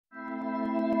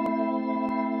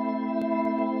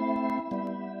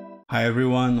Hi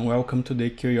everyone, welcome to the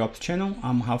QaOps channel.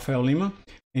 I'm Rafael Lima,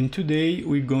 and today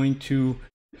we're going to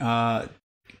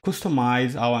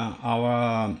customize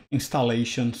our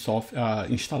installation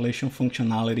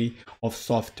functionality of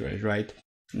software, right?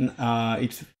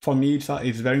 For me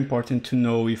it's very important to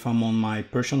know if I'm on my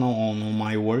personal or on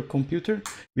my work computer,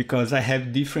 because I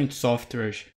have different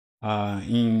softwares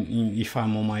if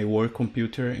I'm on my work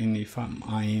computer and if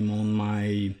I am on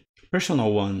my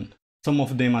personal one. Some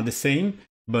of them are the same,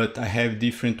 but I have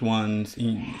different ones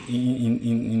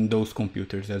in those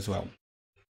computers as well.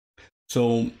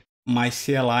 So my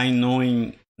CLI,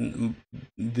 knowing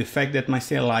the fact that my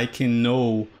CLI can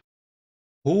know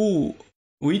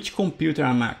which computer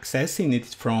I'm accessing it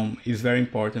from is very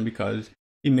important, because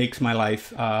it makes my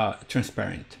life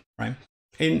transparent, right?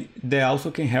 And they also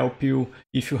can help you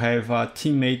if you have a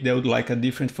teammate that would like a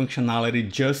different functionality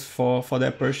just for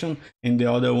that person, and the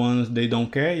other ones they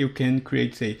don't care. You can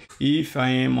create, say, if I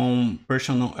am on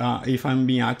personal, if I'm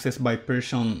being accessed by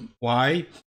person Y,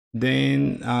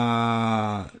 then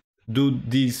do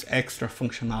this extra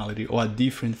functionality or a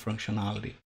different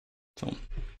functionality.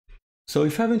 So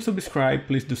if you haven't subscribed,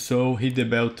 please do so. Hit the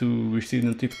bell to receive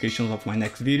notifications of my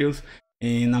next videos,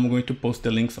 and I'm going to post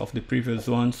the links of the previous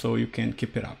one so you can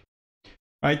keep it up.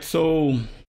 Right, so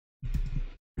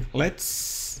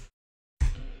let's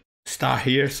start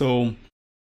here. So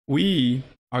we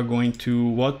are going to,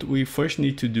 what we first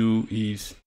need to do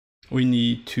is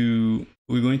we're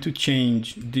going to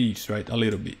change this, right, a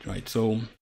little bit, right? So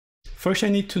first I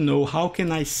need to know how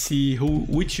can I see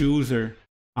which user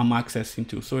I'm accessing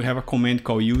to. So we have a command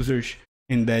called users,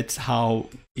 and that's how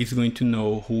it's going to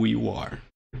know who you are.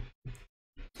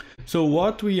 So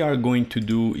what we are going to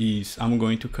do is I'm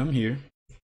going to come here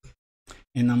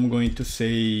and I'm going to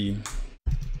say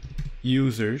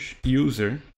user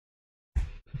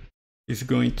is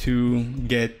going to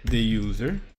get the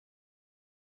user.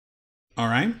 All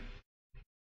right.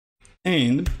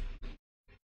 And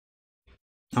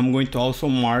I'm going to also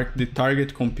mark the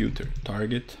target computer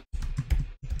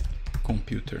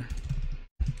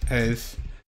as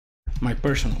my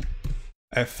personal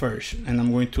at first, and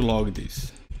I'm going to log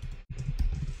this.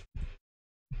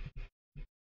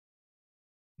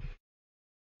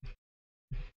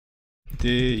 The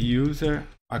user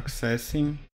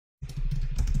accessing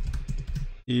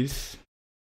is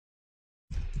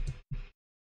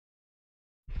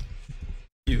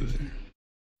user.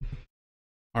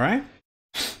 All right.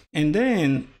 And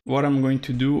then what I'm going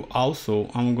to do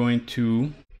also, I'm going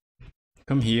to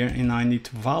come here and I need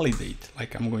to validate.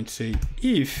 Like I'm going to say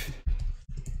if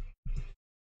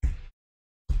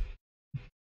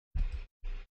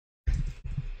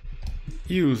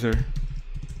user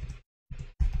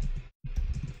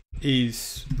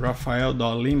is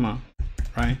Rafael.Lima,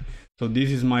 right? So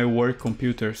this is my work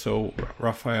computer, so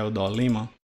Rafael.Lima.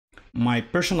 My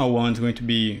personal one is going to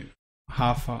be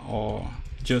Rafa or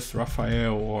just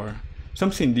Rafael or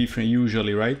something different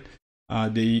usually, right?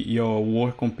 Your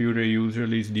work computer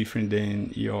usually is different than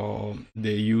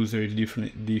the user is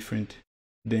different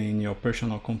than your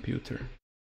personal computer.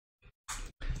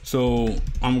 So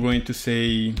I'm going to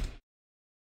say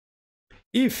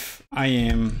if I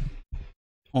am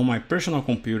on my personal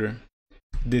computer,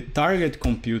 the target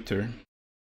computer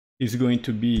is going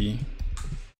to be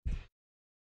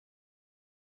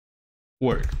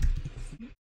work.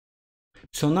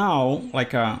 So now,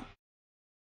 like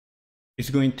it's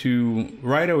going to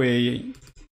right away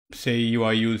say you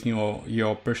are using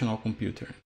your personal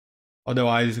computer.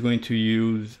 Otherwise, it's going to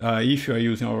use if you are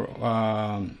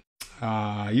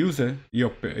using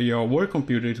your work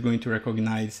computer is going to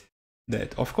recognize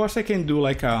that. Of course, I can do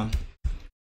like a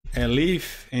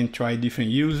leaf and try different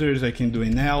users. I can do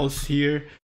an else here,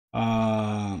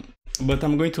 but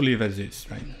I'm going to leave as is,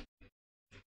 right?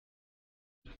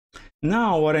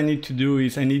 Now what I need to do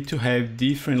is I need to have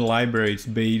different libraries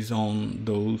based on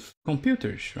those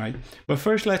computers, right? But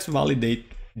first let's validate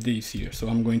this here. So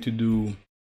I'm going to do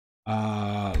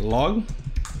log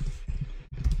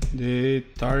the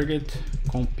target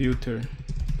computer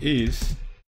is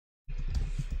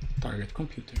target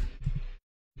computer.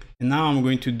 And now I'm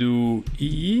going to do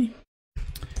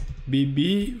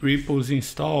bb repos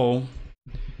install,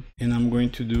 and I'm going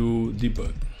to do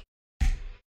debug.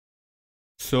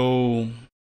 So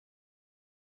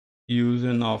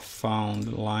user not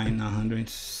found, line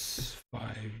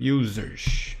 105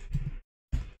 users.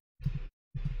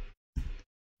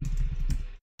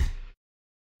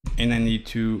 And I need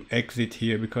to exit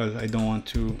here because I don't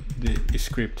want the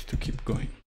script to keep going.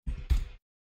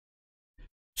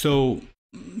 So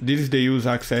this is the user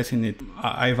accessing it.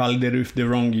 I validated with the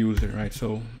wrong user, right?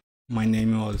 So my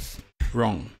name was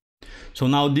wrong. So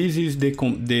now this is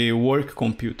the work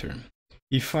computer.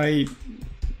 If I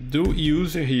do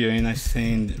user here and I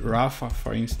send Rafa,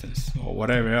 for instance, or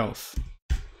whatever else,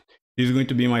 this is going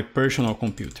to be my personal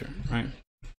computer, right?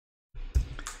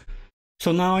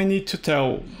 So now I need to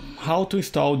tell how to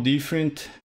install different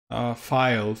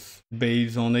files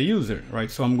based on the user, right?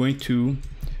 So I'm going to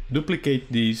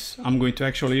duplicate this. I'm going to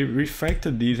actually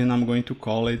refactor this, and I'm going to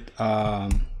call it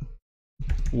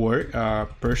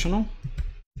personal.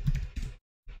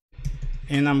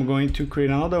 And I'm going to create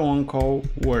another one called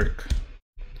work.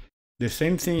 The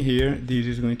same thing here. This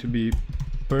is going to be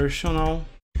personal,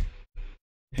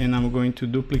 and I'm going to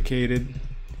duplicate it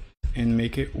and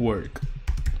make it work.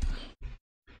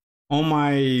 On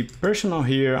my personal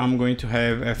here, I'm going to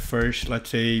have at first, let's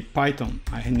say, Python.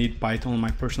 I need Python on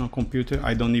my personal computer.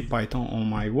 I don't need Python on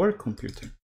my work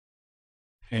computer.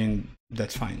 And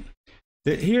that's fine.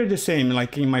 Here the same,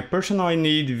 like in my personal, I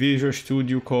need Visual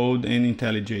Studio Code and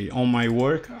IntelliJ. On my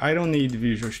work, I don't need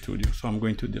Visual Studio, so I'm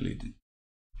going to delete it.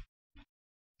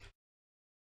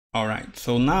 All right,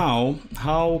 so now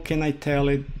how can I tell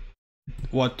it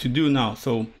what to do now?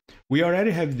 So we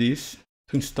already have this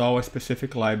to install a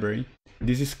specific library.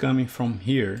 This is coming from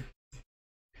here.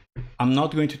 I'm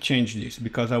not going to change this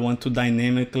because I want to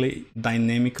dynamically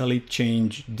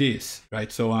change this,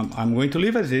 right? So I'm going to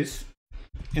leave as is,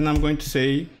 and I'm going to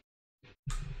say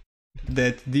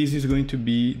that this is going to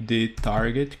be the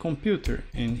target computer,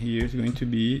 and here is going to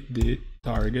be the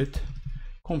target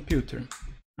computer.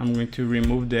 I'm going to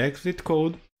remove the exit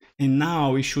code, and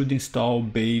now it should install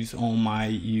based on my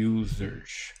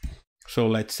users. So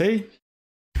let's say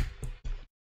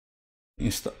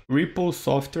Ripple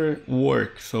software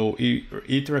work. So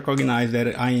it recognized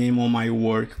that I am on my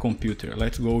work computer.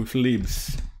 Let's go with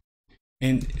libs.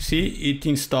 And see, it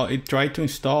tried to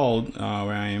install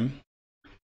where I am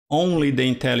only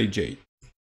the IntelliJ.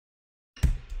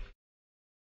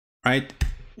 Right?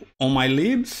 On my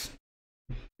libs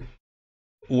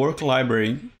work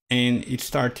library, and it's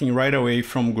starting right away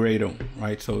from Gradle,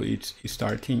 right? So it's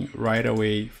starting right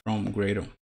away from Gradle.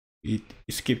 It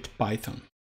skipped Python.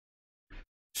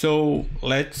 So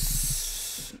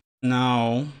let's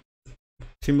now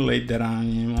simulate that I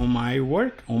am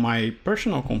on my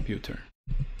personal computer.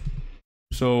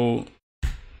 So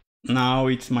now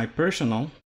it's my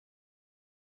personal,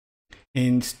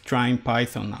 and it's trying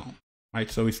Python now, right?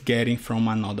 So it's getting from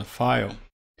another file.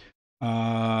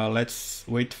 Let's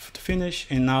wait to finish,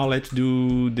 and now let's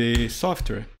do the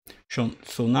software.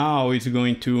 So now it's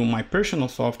going to, my personal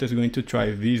software is going to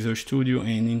try Visual Studio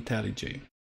and IntelliJ.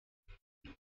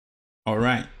 All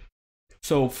right,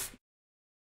 so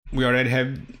we already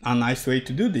have a nice way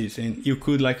to do this, and you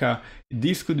could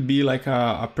this could be like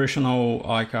a personal,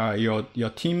 like your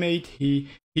teammate,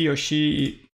 he or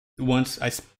she wants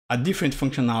a different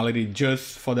functionality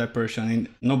just for that person, and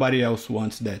nobody else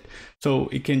wants that. So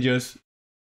it can just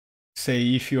say,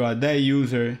 if you are that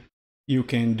user, you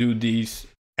can do this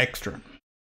extra,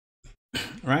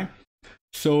 right?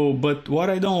 So, but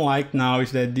what I don't like now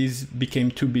is that this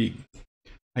became too big.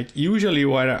 Like usually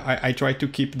what I try to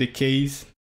keep the case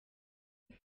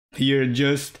here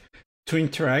just to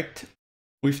interact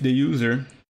with the user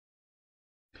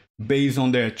based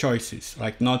on their choices,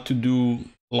 like not to do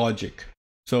logic.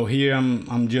 So here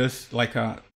I'm just like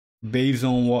based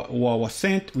on what was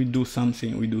sent, we do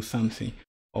something,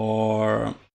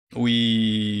 or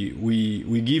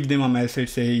we give them a message,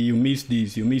 say you missed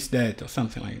this, you missed that, or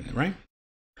something like that, right?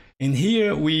 And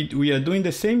here we are doing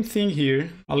the same thing here,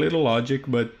 a little logic,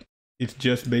 but it's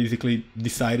just basically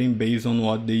deciding based on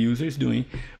what the user is doing.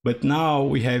 But now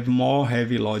we have more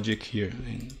heavy logic here,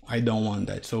 and I don't want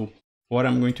that. So what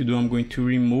I'm going to do, I'm going to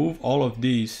remove all of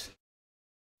these,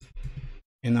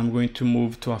 and I'm going to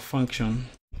move to a function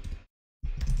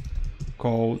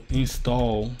called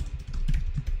install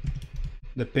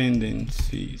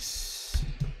dependencies,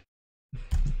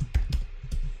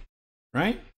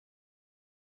 right?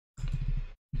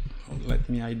 Let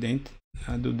me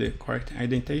do the correct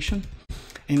indentation.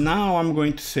 And now I'm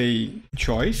going to say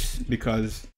choice,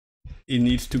 because it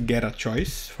needs to get a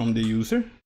choice from the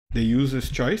user's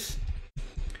choice.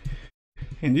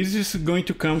 And this is going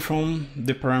to come from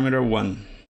the parameter 1.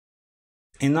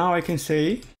 And now I can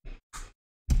say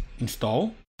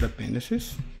install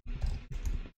dependencies.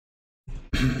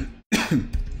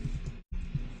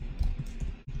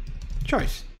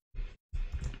 Choice.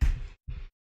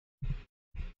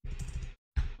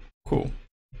 Cool.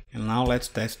 And now let's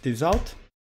test this out.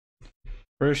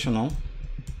 Personal.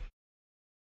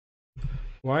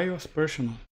 Why was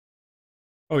personal?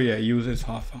 Oh yeah, uses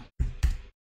Rafa.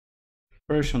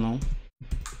 Personal.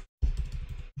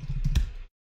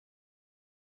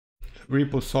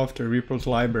 repos software, repos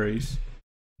libraries,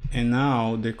 and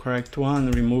now the correct one,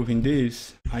 removing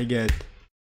this, I get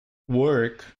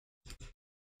work,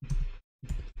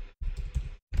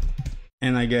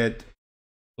 and I get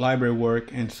library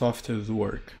work and software's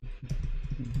work.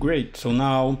 Great. So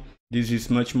now this is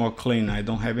much more clean. I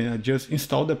don't have any, I just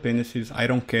install dependencies. I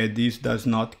don't care. This does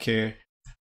not care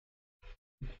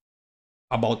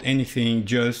about anything,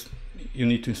 just you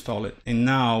need to install it. And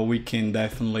now we can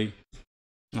definitely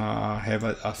have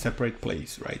a separate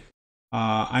place, right?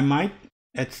 I might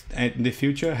at the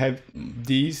future have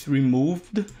these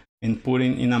removed and put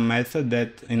in a method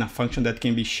that, in a function that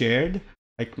can be shared.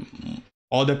 Like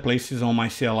other places on my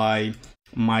CLI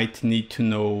might need to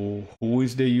know who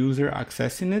is the user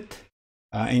accessing it,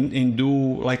 and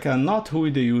do like a, not who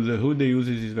is the user. Who the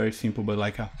user is very simple, but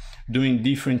like doing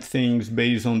different things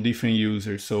based on different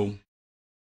users. So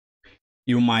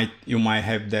you might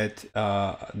have that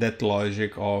that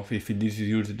logic of if this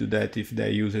user do that, if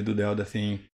that user do the other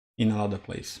thing in another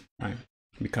place, right?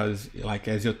 Because like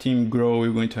as your team grow,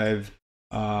 you're going to have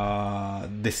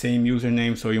the same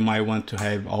username, so you might want to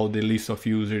have all the list of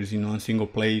users in one single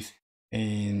place,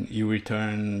 and you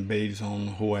return based on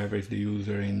whoever is the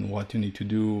user and what you need to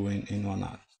do and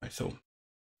whatnot, right? So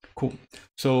cool.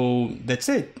 So that's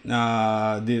it.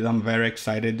 I'm very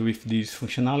excited with this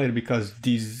functionality because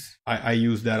I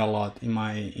use that a lot in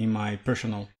my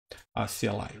personal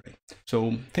CLI, right?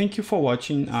 So thank you for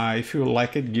watching. If you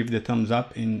like it, give the thumbs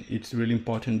up, and it's really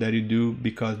important that you do,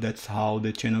 because that's how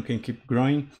the channel can keep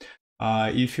growing.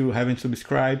 If you haven't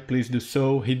subscribed, please do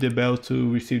so. Hit the bell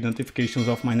to receive notifications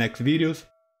of my next videos,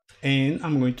 and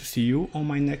I'm going to see you on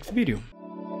my next video.